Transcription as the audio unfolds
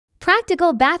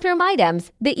practical bathroom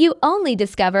items that you only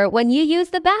discover when you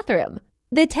use the bathroom.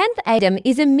 The 10th item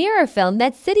is a mirror film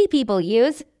that city people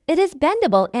use. It is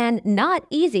bendable and not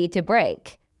easy to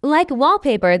break, like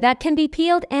wallpaper that can be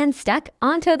peeled and stuck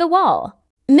onto the wall,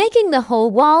 making the whole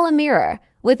wall a mirror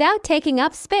without taking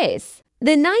up space.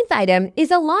 The 9th item is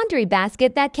a laundry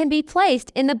basket that can be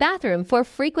placed in the bathroom for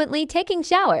frequently taking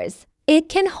showers. It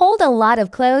can hold a lot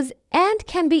of clothes and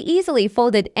can be easily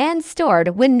folded and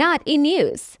stored when not in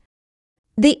use.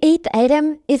 The 8th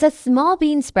item is a small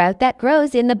bean sprout that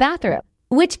grows in the bathroom,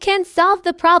 which can solve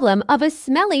the problem of a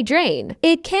smelly drain.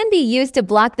 It can be used to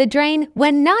block the drain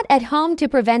when not at home to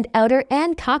prevent odor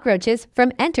and cockroaches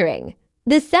from entering.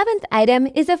 The 7th item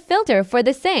is a filter for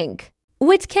the sink,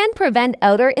 which can prevent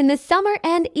odor in the summer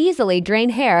and easily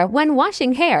drain hair when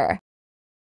washing hair.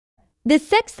 The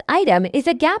 6th item is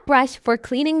a gap brush for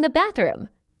cleaning the bathroom,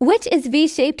 which is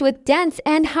V-shaped with dense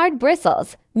and hard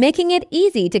bristles, making it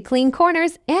easy to clean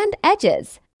corners and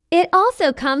edges. It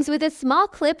also comes with a small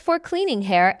clip for cleaning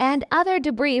hair and other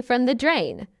debris from the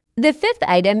drain. The 5th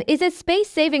item is a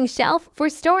space-saving shelf for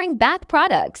storing bath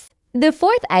products. The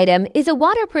 4th item is a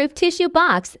waterproof tissue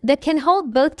box that can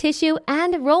hold both tissue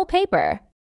and roll paper.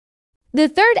 The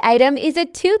 3rd item is a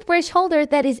toothbrush holder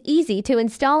that is easy to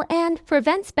install and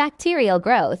prevents bacterial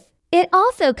growth. It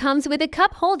also comes with a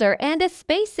cup holder and a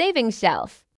space-saving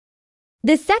shelf.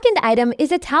 The 2nd item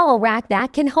is a towel rack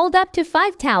that can hold up to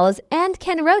 5 towels and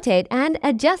can rotate and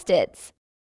adjust it.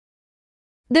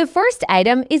 The 1st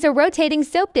item is a rotating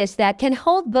soap dish that can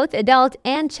hold both adult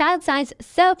and child-size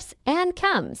soaps and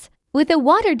comes with a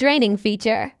water-draining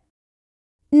feature.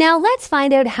 Now let's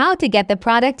find out how to get the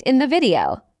product in the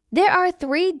video. There are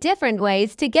 3 different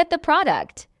ways to get the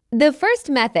product. The first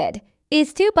method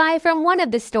is to buy from one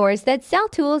of the stores that sell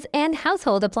tools and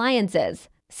household appliances,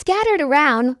 scattered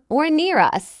around or near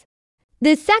us.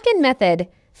 The second method,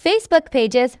 Facebook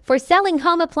pages for selling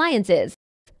home appliances.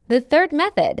 The third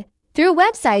method, through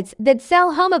websites that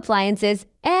sell home appliances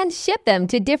and ship them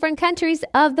to different countries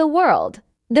of the world.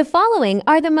 The following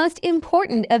are the most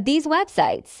important of these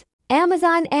websites: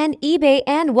 Amazon and eBay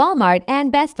and Walmart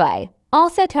and Bestbuy,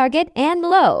 also Target and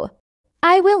Lowe's.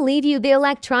 I will leave you the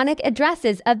electronic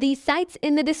addresses of these sites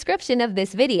in the description of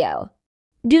this video.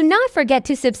 Do not forget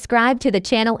to subscribe to the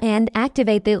channel and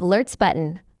activate the alerts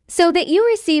button so that you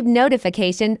receive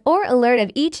notification or alert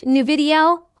of each new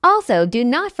video. Also, do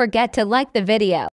not forget to like the video.